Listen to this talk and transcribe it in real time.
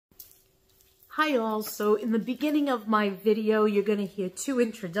Hi all, so in the beginning of my video, you're going to hear two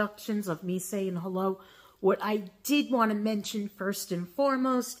introductions of me saying hello. What I did want to mention first and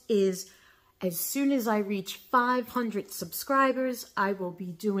foremost is as soon as I reach 500 subscribers, I will be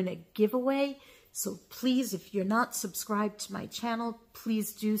doing a giveaway. So please, if you're not subscribed to my channel,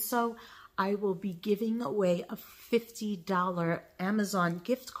 please do so. I will be giving away a $50 Amazon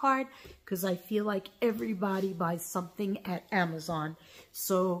gift card because I feel like everybody buys something at Amazon.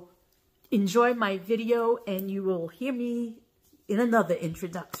 So enjoy my video and you will hear me in another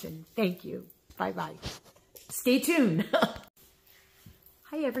introduction. Thank you. Bye-bye. Stay tuned.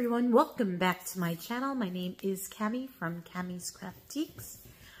 Hi everyone, welcome back to my channel. My name is Cammy from CammysCraftiques.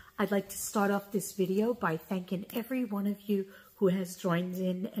 I'd like to start off this video by thanking every one of you who has joined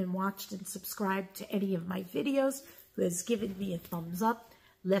in and watched and subscribed to any of my videos, who has given me a thumbs up,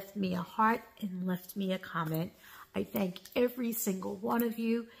 left me a heart, and left me a comment. I thank every single one of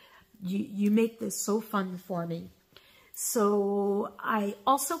you. You make this so fun for me. So I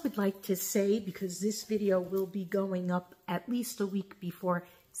also would like to say, because this video will be going up at least a week before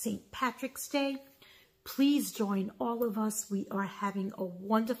St. Patrick's Day, please join all of us. We are having a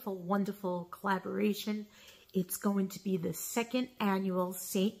wonderful, wonderful collaboration. It's going to be the second annual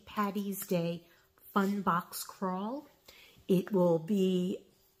St. Patty's Day Fun Box Crawl. It will be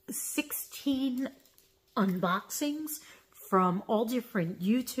 16 unboxings from all different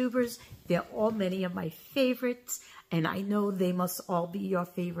YouTubers. They're all many of my favorites, and I know they must all be your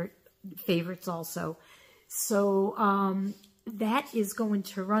favorites also. So that is going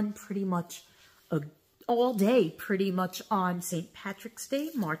to run pretty much all day, pretty much on St. Patrick's Day,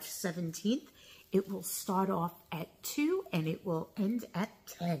 March 17th. It will start off at 2 and it will end at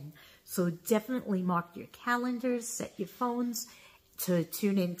 10. So definitely mark your calendars, set your phones to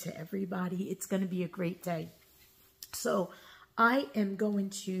tune in to everybody. It's going to be a great day. So I am going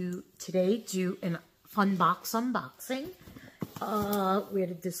to today do a fun box unboxing. Where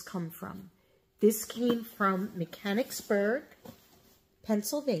did this come from? This came from Mechanicsburg,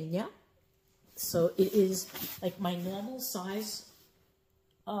 Pennsylvania. So it is like my normal size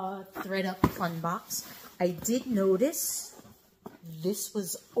Thredup Fun Box. I did notice this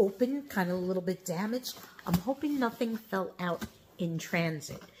was open, kind of a little bit damaged. I'm hoping nothing fell out in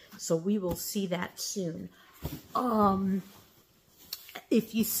transit. So we will see that soon.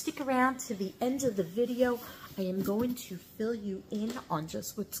 If you stick around to the end of the video, I am going to fill you in on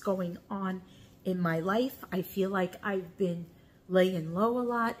just what's going on in my life. I feel like I've been laying low a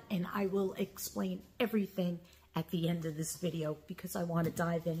lot, and I will explain everything at the end of this video because I want to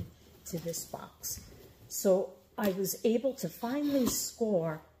dive into this box. So I was able to finally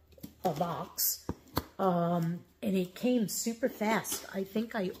score a box, and it came super fast. I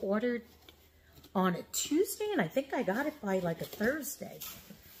think I ordered on a Tuesday, and I think I got it by like a Thursday.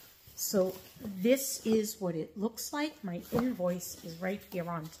 So this is what it looks like. My invoice is right here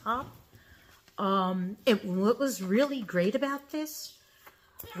on top. And what was really great about this,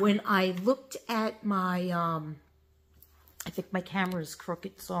 when I looked at my, I think my camera is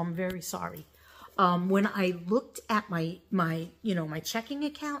crooked, so I'm very sorry. When I looked at my checking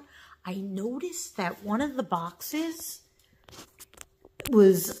account, I noticed that one of the boxes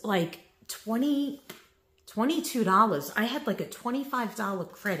was like $22. I had like a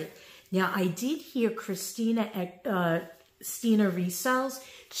 $25 credit. Now, I did hear Christina at Stina Resells.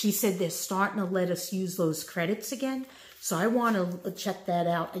 She said they're starting to let us use those credits again. So I want to check that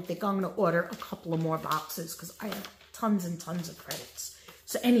out. I think I'm going to order a couple of more boxes because I have tons and tons of credits.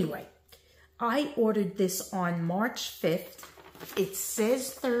 So anyway, I ordered this on March 5th. It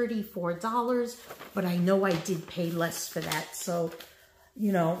says $34, but I know I did pay less for that. So,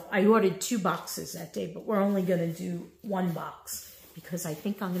 you know, I ordered 2 boxes that day, but we're only going to do 1 box because I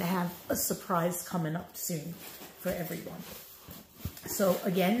think I'm going to have a surprise coming up soon for everyone. So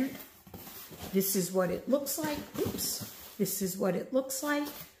again, this is what it looks like. Oops. This is what it looks like.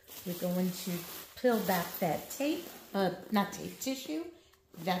 We're going to peel back that tape, not tape, tissue.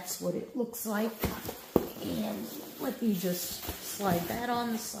 That's what it looks like. And let me just slide that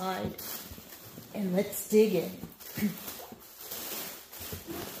on the side and let's dig in.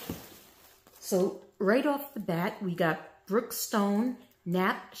 So right off the bat, we got Brookstone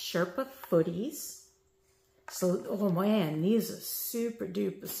Nap Sherpa Footies. So, oh man, these are super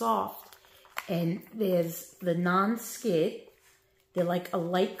duper soft. And there's the non-skid. They're like a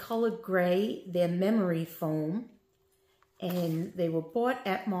light colored gray. They're memory foam. And they were bought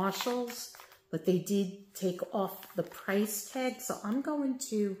at Marshall's, but they did take off the price tag. So I'm going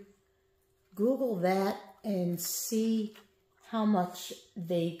to Google that and see how much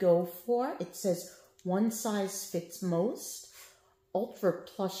they go for. It says one size fits most. Ultra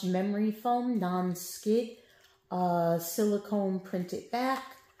Plush Memory Foam, non-skid, silicone printed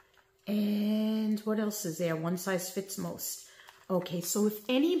back, and what else is there? One size fits most. Okay, so if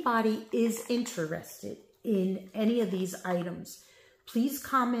anybody is interested in any of these items, please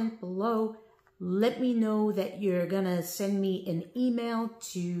comment below. Let me know that you're gonna send me an email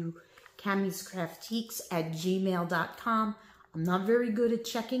to CammysCraftiques@gmail.com. I'm not very good at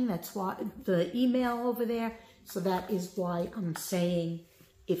checking, that's why the email over there. So that is why I'm saying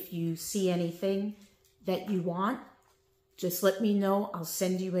if you see anything that you want, just let me know. I'll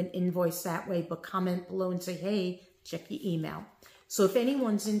send you an invoice that way, but comment below and say, hey, check your email. So if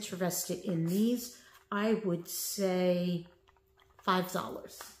anyone's interested in these, I would say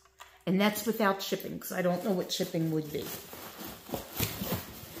 $5. And that's without shipping, because I don't know what shipping would be.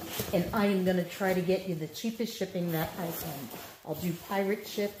 And I am going to try to get you the cheapest shipping that I can. I'll do pirate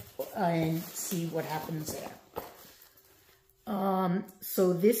ship and see what happens there.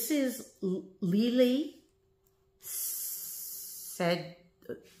 So this is Lily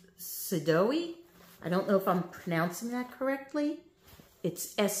Sadowhi. I don't know if I'm pronouncing that correctly.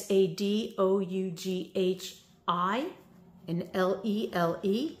 It's S-A-D-O-U-G-H-I and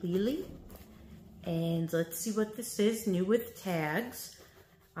L-E-L-E, Lily. And let's see what this is, new with tags.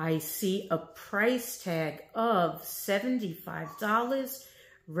 I see a price tag of $75.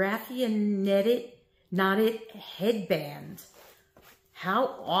 Raffia knotted headband.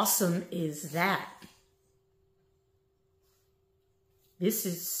 How awesome is that? This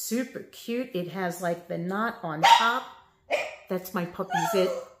is super cute. It has like the knot on top. That's my puppies.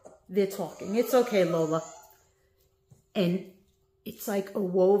 They're talking. It's okay, Lola. And it's like a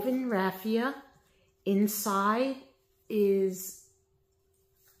woven raffia. Inside is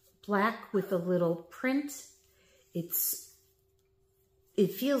black with a little print. It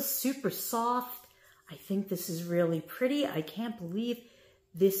feels super soft. I think this is really pretty. I can't believe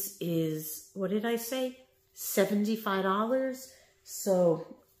this is, what did I say? $75. So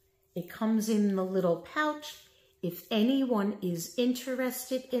it comes in the little pouch. If anyone is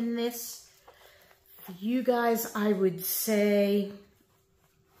interested in this, for you guys, I would say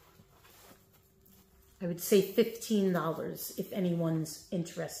 $15 if anyone's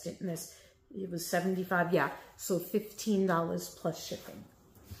interested in this. It was $75, yeah. So $15 plus shipping.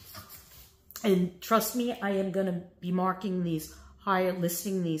 And trust me, I am going to be marking these higher,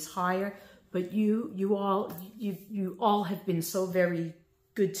 listing these higher. But you all have been so very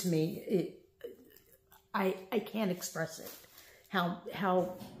good to me. I can't express it. How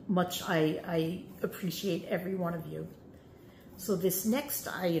much I appreciate every one of you. So this next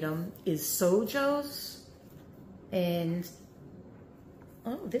item is Sojo's, and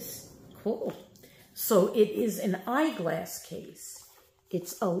oh, this cool. So it is an eyeglass case.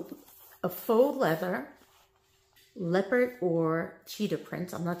 It's a faux leather, leopard or cheetah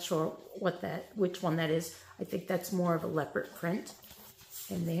print. I'm not sure which one that is. I think that's more of a leopard print.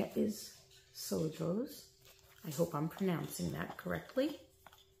 And there is Sojo's. I hope I'm pronouncing that correctly.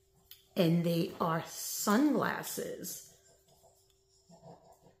 And they are sunglasses.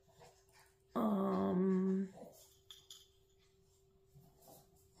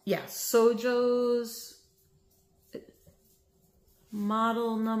 Yeah, Sojo's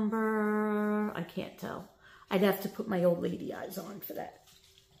model number, I can't tell. I'd have to put my old lady eyes on for that.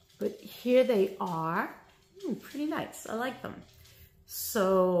 But here they are. Pretty nice. I like them.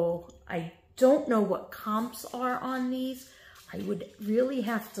 So I don't know what comps are on these. I would really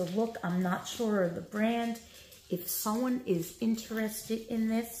have to look. I'm not sure of the brand. If someone is interested in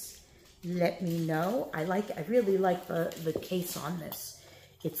this, let me know. I really like the case on this.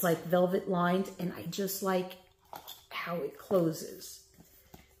 It's like velvet lined, and I just like how it closes.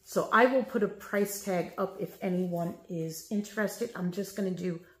 So I will put a price tag up if anyone is interested. I'm just going to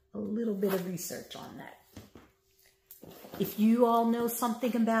do a little bit of research on that. If you all know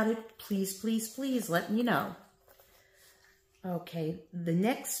something about it, please, please, please let me know. Okay, the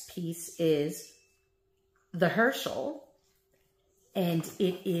next piece is the Herschel, and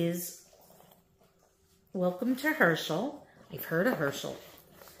it is Welcome to Herschel. I've heard of Herschel.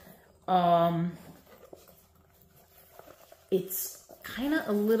 It's kind of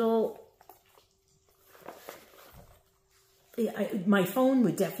a little, my phone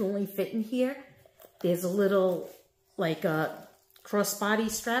would definitely fit in here. There's a little, like a crossbody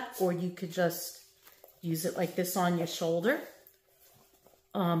strap, or you could just use it like this on your shoulder.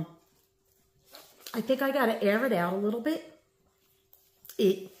 I think I got to air it out a little bit.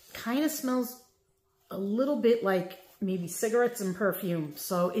 It kind of smells a little bit like maybe cigarettes and perfume.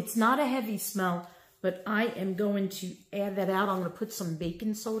 So it's not a heavy smell, but I am going to add that out. I'm going to put some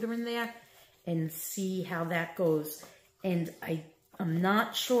baking soda in there and see how that goes. And I I'm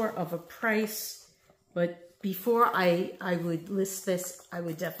not sure of a price, but before I would list this, I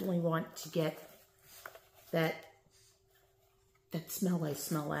would definitely want to get that smell I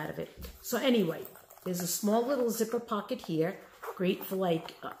smell out of it. So anyway, there's a small little zipper pocket here. Great for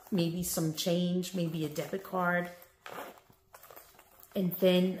like maybe some change, maybe a debit card. And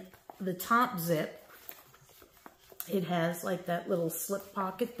then the top zip, it has like that little slip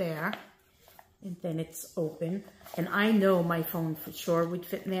pocket there. And then it's open. And I know my phone for sure would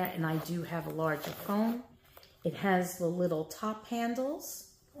fit in there, and I do have a larger phone. It has the little top handles.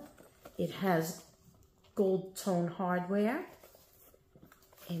 It has gold tone hardware.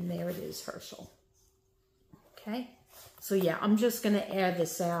 And there it is, Herschel. Okay. So yeah, I'm just going to air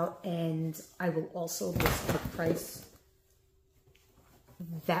this out, and I will also list the price.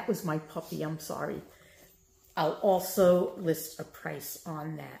 That was my puppy, I'm sorry. I'll also list a price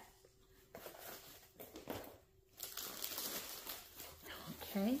on that.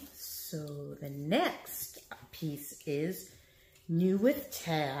 Okay, so the next piece is new with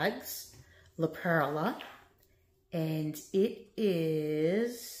tags, La Perla, and it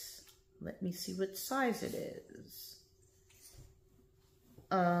is, let me see what size it is.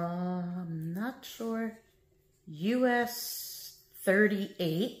 I'm not sure, US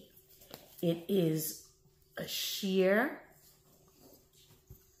 38. It is a sheer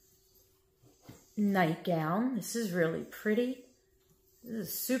nightgown. This is really pretty. This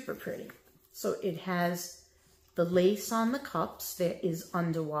is super pretty. So it has the lace on the cups. There is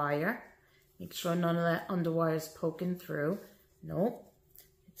underwire. Make sure none of that underwire is poking through. Nope,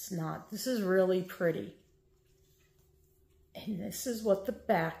 it's not. This is really pretty. And this is what the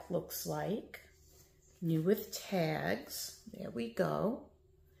back looks like. New with tags. There we go.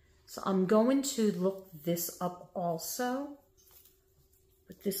 So I'm going to look this up also.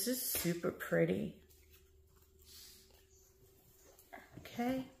 But this is super pretty.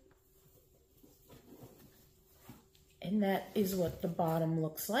 Okay, and that is what the bottom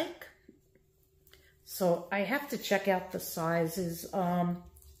looks like. So I have to check out the sizes. Let's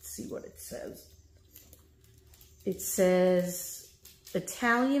see what it says. It says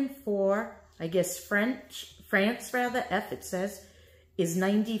Italian for, I guess France rather, F it says, is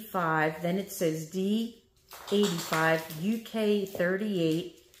 95. Then it says D, 85, UK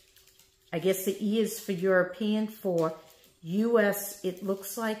 38. I guess the E is for European for US, it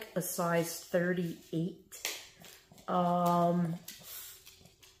looks like a size 38. And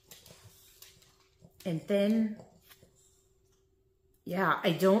then, yeah,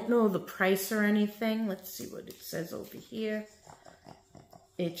 I don't know the price or anything. Let's see what it says over here.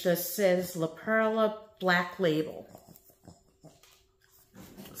 It just says La Perla Black Label.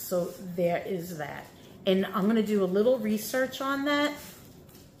 So there is that. And I'm going to do a little research on that.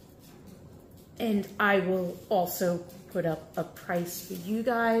 And I will also put up a price for you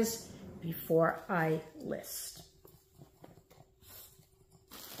guys before I list.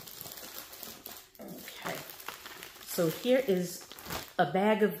 Okay, so here is a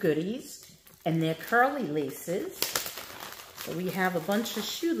bag of goodies, and they're curly laces. So we have a bunch of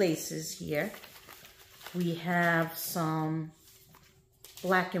shoelaces here. We have some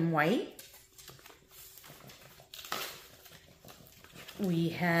black and white. We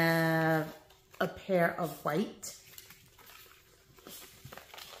have a pair of white.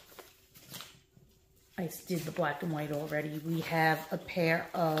 I did the black and white already. We have a pair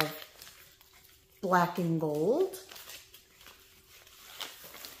of black and gold.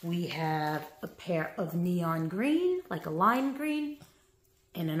 We have a pair of neon green, like a lime green,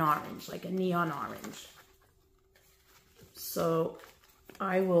 and an orange, like a neon orange. So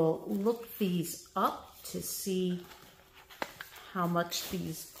I will look these up to see how much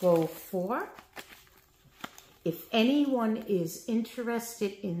these go for. If anyone is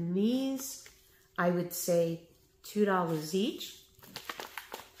interested in these, I would say $2 each.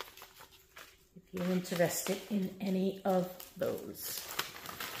 If you're interested in any of those.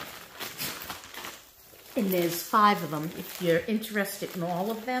 And there's 5 of them. If you're interested in all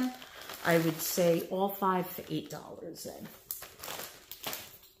of them, I would say all 5 for $8 then.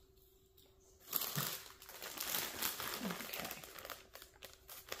 Okay.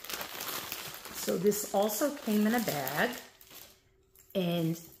 So this also came in a bag.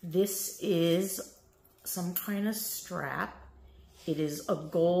 And this is some kind of strap. It is a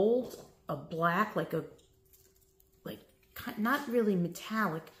gold, a black, like not really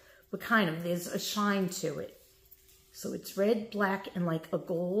metallic, but kind of, there's a shine to it. So it's red, black, and like a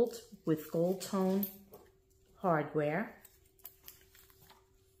gold with gold tone hardware.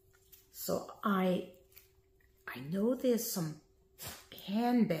 So I know there's some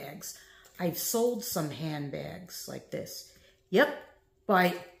handbags. I've sold some handbags like this. Yep,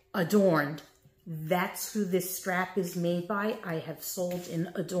 by Adorned. That's who this strap is made by. I have sold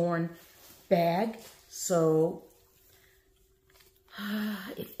an Adorned bag. So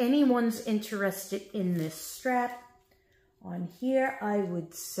if anyone's interested in this strap, on here I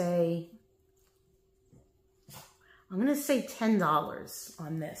would say, I'm going to say $10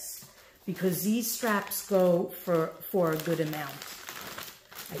 on this, because these straps go for a good amount.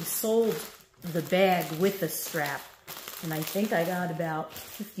 I sold the bag with a strap, and I think I got about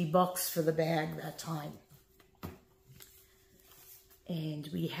 50 bucks for the bag that time. And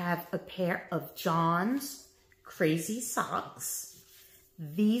we have a pair of John's Crazy Socks.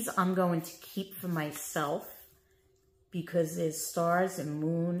 These I'm going to keep for myself because there's stars and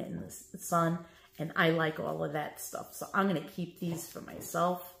moon and the sun, and I like all of that stuff. So I'm going to keep these for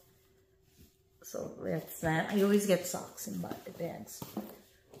myself. So that's that. I always get socks in my bags.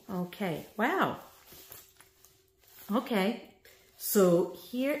 Okay, wow. Okay, so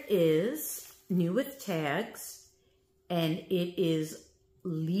here is new with tags, and it is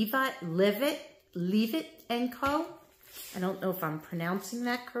Leave It and Co. I don't know if I'm pronouncing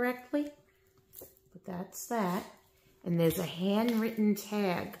that correctly, but that's that. And there's a handwritten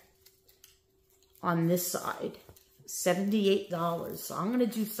tag on this side, $78. So I'm going to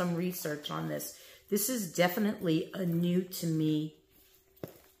do some research on this. This is definitely a new to me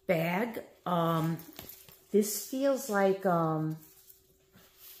bag. This feels like kind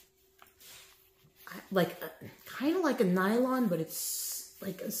of like a nylon, but it's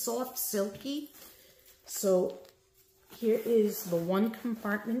like a soft silky. So here is the one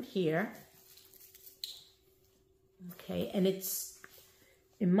compartment here. Okay, and it's,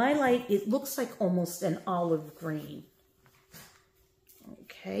 in my light, it looks like almost an olive green.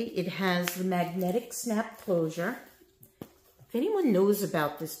 Okay, it has the magnetic snap closure. If anyone knows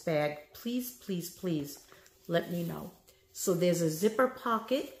about this bag, please, please, please let me know. So there's a zipper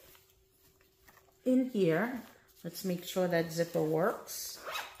pocket in here. Let's make sure that zipper works.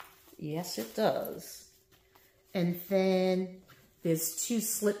 Yes, it does. And then there's two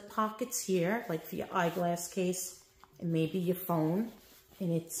slip pockets here, like for your eyeglass case and maybe your phone.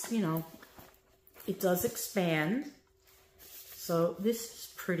 And it's, you know, it does expand. So this is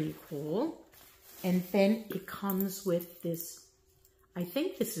pretty cool. And then it comes with this, I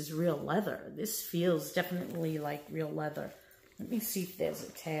think this is real leather. This feels definitely like real leather. Let me see if there's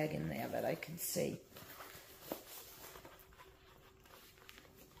a tag in there that I can see.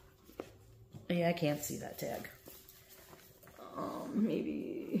 Yeah, I can't see that tag.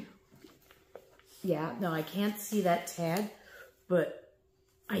 Maybe, yeah, no, I can't see that tag, but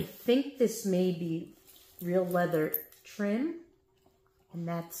I think this may be real leather trim, and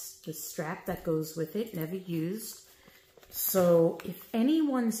that's the strap that goes with it, never used. So if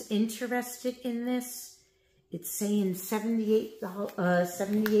anyone's interested in this, it's saying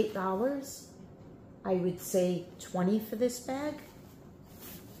 $78. I would say $20 for this bag.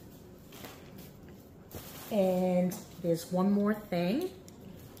 And there's one more thing,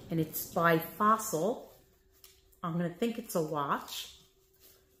 and it's by Fossil. I'm going to think it's a watch,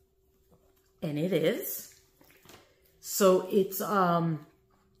 and it is. So it's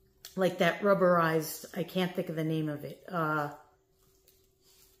like that rubberized, I can't think of the name of it,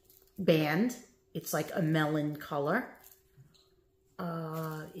 band. It's like a melon color.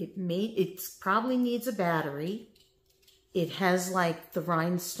 It probably needs a battery. It has like the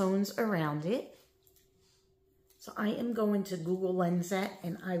rhinestones around it. So I am going to Google Lens that,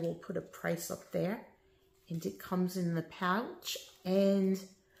 and I will put a price up there. And it comes in the pouch, and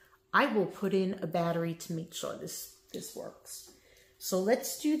I will put in a battery to make sure this works. So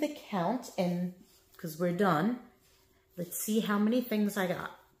let's do the count, and because we're done, let's see how many things I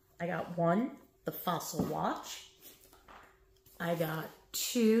got. I got 1, the Fossil watch. I got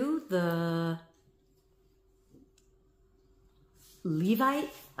 2, the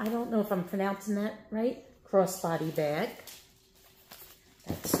Levite. I don't know if I'm pronouncing that right. Crossbody bag.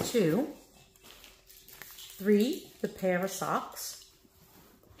 That's 2. 3, the pair of socks.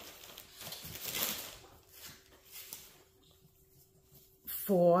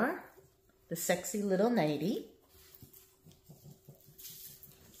 4, the sexy little nightie.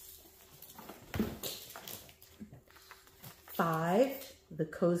 5, the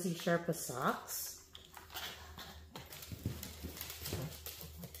cozy Sherpa socks.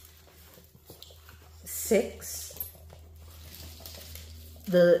 6,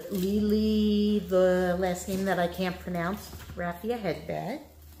 the Lily, the last name that I can't pronounce, raffia headband.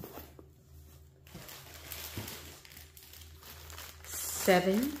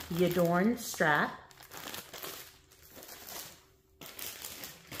 7, the Adorned strap.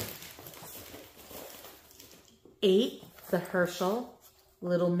 8, the Herschel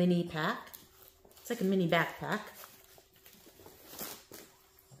little mini pack. It's like a mini backpack.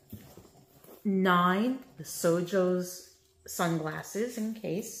 9, the Sojo's sunglasses in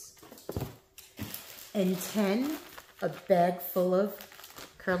case. And 10, a bag full of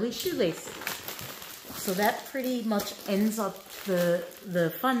curly shoelaces. So that pretty much ends up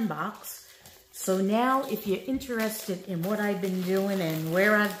the fun box. So now if you're interested in what I've been doing and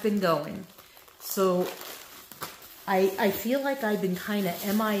where I've been going. So I feel like I've been kind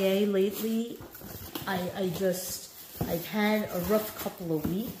of MIA lately. I've had a rough couple of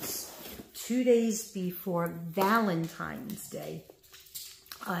weeks. 2 days before Valentine's Day,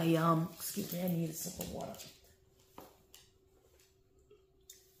 excuse me, I need a sip of water.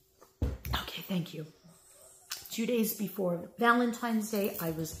 Okay, thank you. 2 days before Valentine's Day,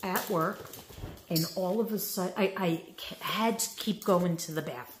 I was at work, and all of a sudden, I had to keep going to the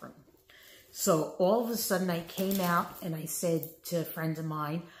bathroom. So all of a sudden, I came out, and I said to a friend of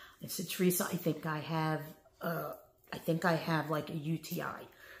mine, I said, Teresa, I think I have like a UTI.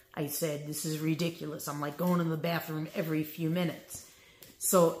 I said, this is ridiculous. I'm like going to the bathroom every few minutes.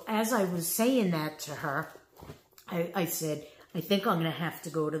 So as I was saying that to her, I said, I think I'm going to have to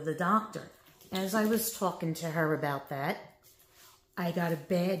go to the doctor. As I was talking to her about that, I got a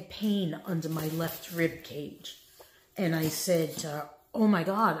bad pain under my left rib cage. And I said to her, oh my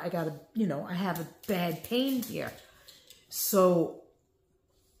God, I have a bad pain here. So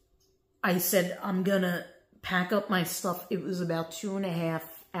I said, I'm going to pack up my stuff. It was about 2.5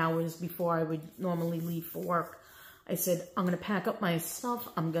 hours before I would normally leave for work. I said, I'm going to pack up my stuff.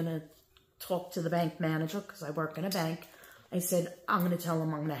 I'm going to talk to the bank manager because I work in a bank. I said, I'm going to tell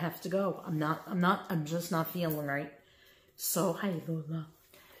him I'm going to have to go. I'm just not feeling right. So, hi, Lola.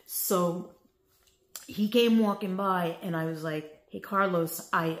 So he came walking by and I was like, hey, Carlos,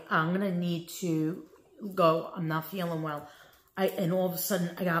 I'm going to need to go. I'm not feeling well. And all of a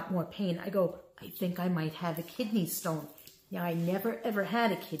sudden I got more pain. I go, I think I might have a kidney stone. Now, I never, ever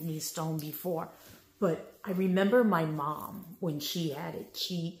had a kidney stone before, but I remember my mom, when she had it,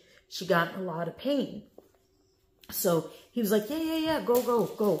 she got in a lot of pain. So he was like, yeah, go,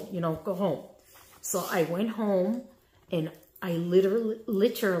 go home. So I went home, and I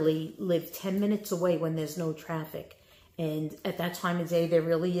literally live 10 minutes away when there's no traffic. And at that time of day, there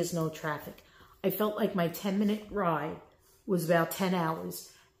really is no traffic. I felt like my 10-minute ride was about 10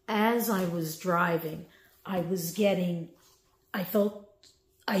 hours. As I was driving, at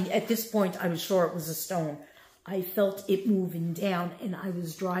this point, I was sure it was a stone. I felt it moving down, and I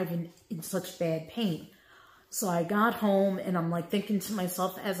was driving in such bad pain. So I got home, and I'm like thinking to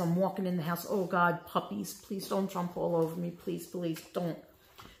myself as I'm walking in the house, oh God, puppies, please don't jump all over me. Please, please don't.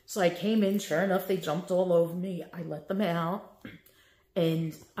 So I came in, sure enough, they jumped all over me. I let them out,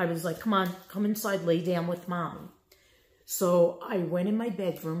 and I was like, come on, come inside, lay down with Mom. So I went in my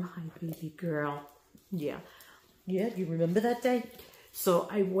bedroom. Hi, baby girl. Yeah, you remember that day? So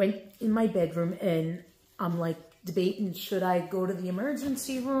I went in my bedroom, and I'm like debating, should I go to the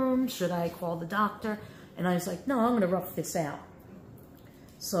emergency room? Should I call the doctor? And I was like, no, I'm going to rough this out.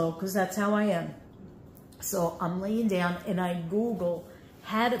 So, because that's how I am. So I'm laying down, and I Google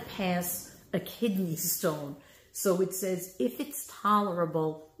how to pass a kidney stone. So it says, if it's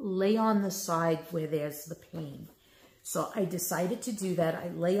tolerable, lay on the side where there's the pain. So I decided to do that. I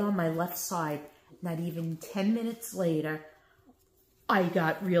lay on my left side. Not even 10 minutes later, I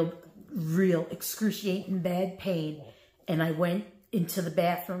got real excruciating bad pain. And I went into the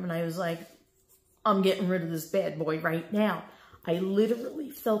bathroom, and I was like, I'm getting rid of this bad boy right now. I literally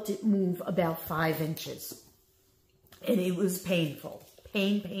felt it move about 5 inches. And it was painful.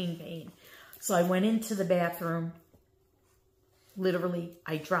 Pain. So I went into the bathroom. Literally,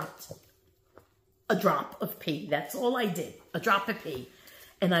 I dropped a drop of pee. That's all I did. A drop of pee.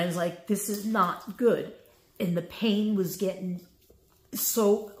 And I was like, this is not good. And the pain was getting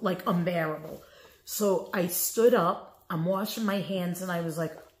so, like, unbearable. So I stood up. I'm washing my hands, and I was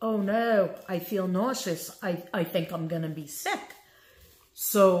like, oh no, I feel nauseous. I think I'm going to be sick.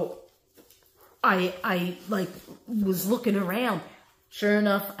 So I was looking around. Sure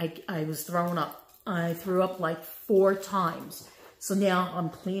enough, I was throwing up. I threw up like 4 times. So now I'm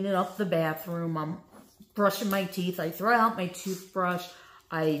cleaning up the bathroom. I'm brushing my teeth. I throw out my toothbrush.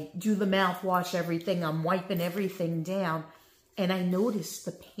 I do the mouthwash, everything. I'm wiping everything down. And I noticed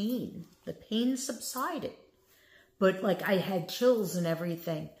the pain. The pain subsided. But like I had chills and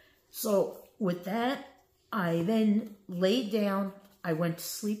everything. So with that, I then laid down. I went to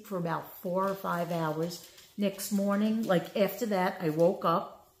sleep for about 4 or 5 hours. Next morning, like after that, I woke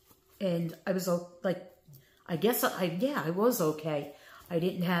up and I was like, I guess I was okay. I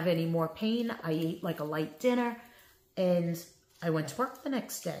didn't have any more pain. I ate like a light dinner, and I went to work the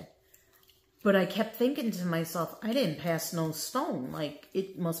next day. But I kept thinking to myself, I didn't pass no stone. Like,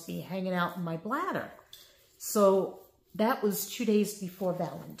 it must be hanging out in my bladder. So that was 2 days before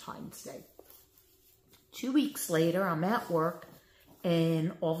Valentine's Day. 2 weeks later, I'm at work,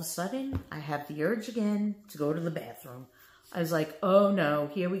 and all of a sudden, I have the urge again to go to the bathroom. I was like, oh no,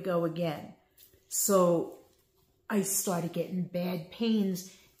 here we go again. So I started getting bad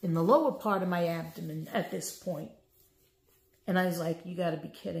pains in the lower part of my abdomen at this point. And I was like, you gotta be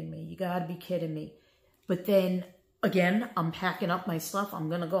kidding me. You gotta be kidding me. But then, again, I'm packing up my stuff. I'm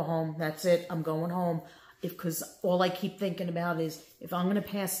gonna go home. That's it. I'm going home. Because all I keep thinking about is, if I'm gonna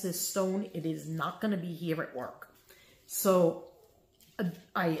pass this stone, it is not gonna be here at work. So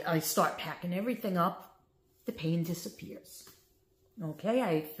I start packing everything up. The pain disappears. Okay,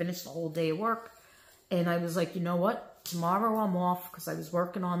 I finished the whole day of work. And I was like, you know what? Tomorrow I'm off because I was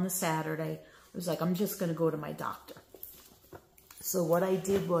working on the Saturday. I was like, I'm just gonna go to my doctor. So what I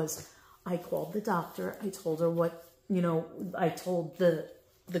did was, I called the doctor. I told her what, I told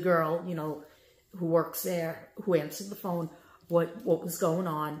the girl, who works there, who answered the phone, what was going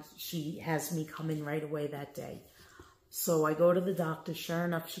on. She has me come in right away that day. So I go to the doctor. Sure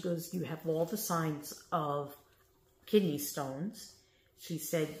enough, she goes, you have all the signs of kidney stones. She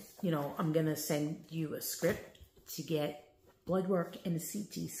said, I'm going to send you a script to get blood work and a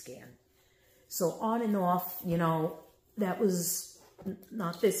CT scan. So on and off, that was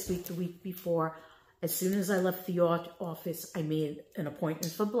not this week, the week before. As soon as I left the office, I made an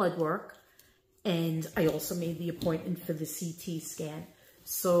appointment for blood work. And I also made the appointment for the CT scan.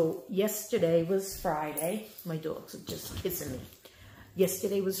 So yesterday was Friday. My dogs are just kissing me.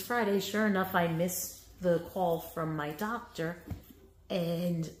 Yesterday was Friday. Sure enough, I missed the call from my doctor.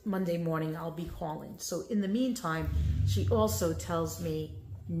 And Monday morning, I'll be calling. So in the meantime, she also tells me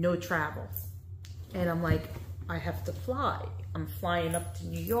no travel. And I'm like, I have to fly. I'm flying up to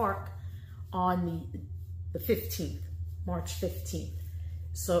New York on the 15th, March 15th.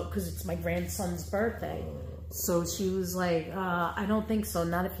 So, because it's my grandson's birthday. So she was like, I don't think so,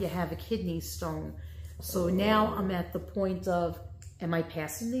 not if you have a kidney stone. So now I'm at the point of, am I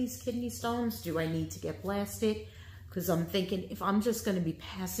passing these kidney stones? Do I need to get blasted? Because I'm thinking, if I'm just going to be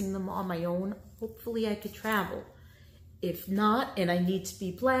passing them on my own, hopefully I could travel. If not, and I need to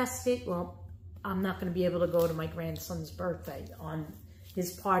be blasted, well, I'm not going to be able to go to my grandson's birthday. On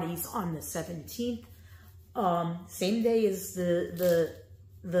his party's on the 17th. Same day as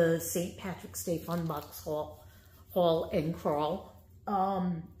the St. Patrick's Day Funbox haul and crawl.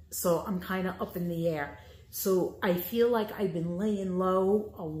 So I'm kind of up in the air. So I feel like I've been laying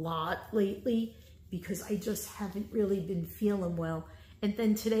low a lot lately because I just haven't really been feeling well. And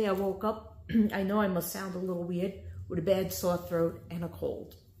then today I woke up, I know I must sound a little weird, with a bad sore throat and a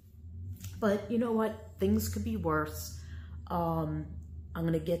cold. But you know what? Things could be worse. I'm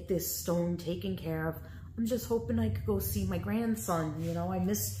going to get this stone taken care of. I'm just hoping I could go see my grandson.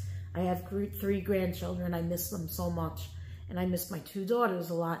 I have 3 grandchildren. I miss them so much. And I miss my 2 daughters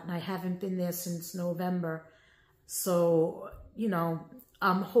a lot. And I haven't been there since November. So,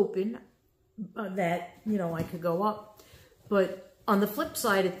 I'm hoping that, I could go up. But on the flip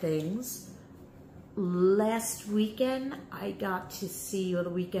side of things, last weekend, I got to see, or the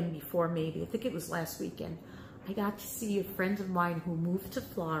weekend before maybe, I think it was last weekend, I got to see a friend of mine who moved to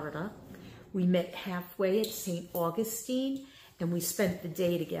Florida. We met halfway at St. Augustine, and we spent the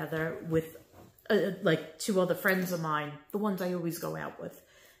day together with like 2 other friends of mine, the ones I always go out with.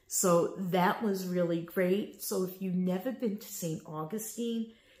 So that was really great. So if you've never been to St.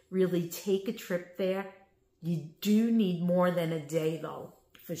 Augustine, really take a trip there. You do need more than a day though,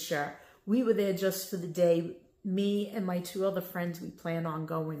 for sure. We were there just for the day. Me and my 2 other friends, we plan on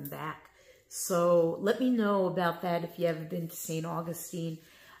going back. So let me know about that if you ever been to St. Augustine.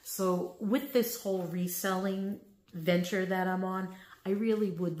 So with this whole reselling venture that I'm on, I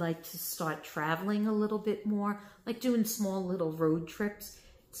really would like to start traveling a little bit more, like doing small little road trips.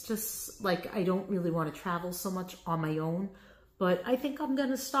 It's just like I don't really want to travel so much on my own, but I think I'm going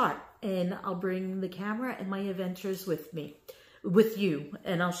to start, and I'll bring the camera and my adventures with you,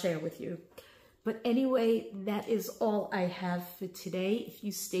 and I'll share with you. But anyway, that is all I have for today. If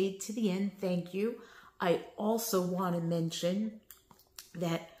you stayed to the end, thank you. I also want to mention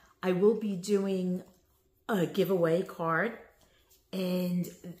that I will be doing a giveaway card. And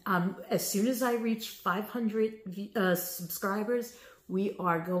as soon as I reach 500 subscribers, we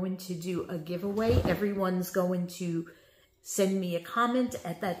are going to do a giveaway. Everyone's going to send me a comment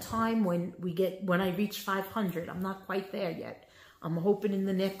at that time when I reach 500. I'm not quite there yet. I'm hoping in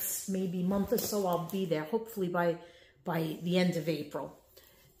the next maybe month or so I'll be there, hopefully by the end of April.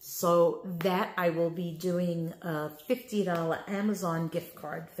 So that I will be doing a $50 Amazon gift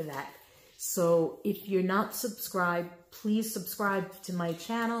card for that. So if you're not subscribed, please subscribe to my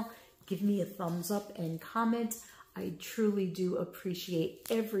channel. Give me a thumbs up and comment. I truly do appreciate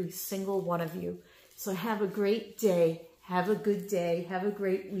every single one of you. So have a great day. Have a good day. Have a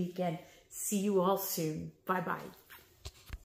great weekend. See you all soon. Bye-bye.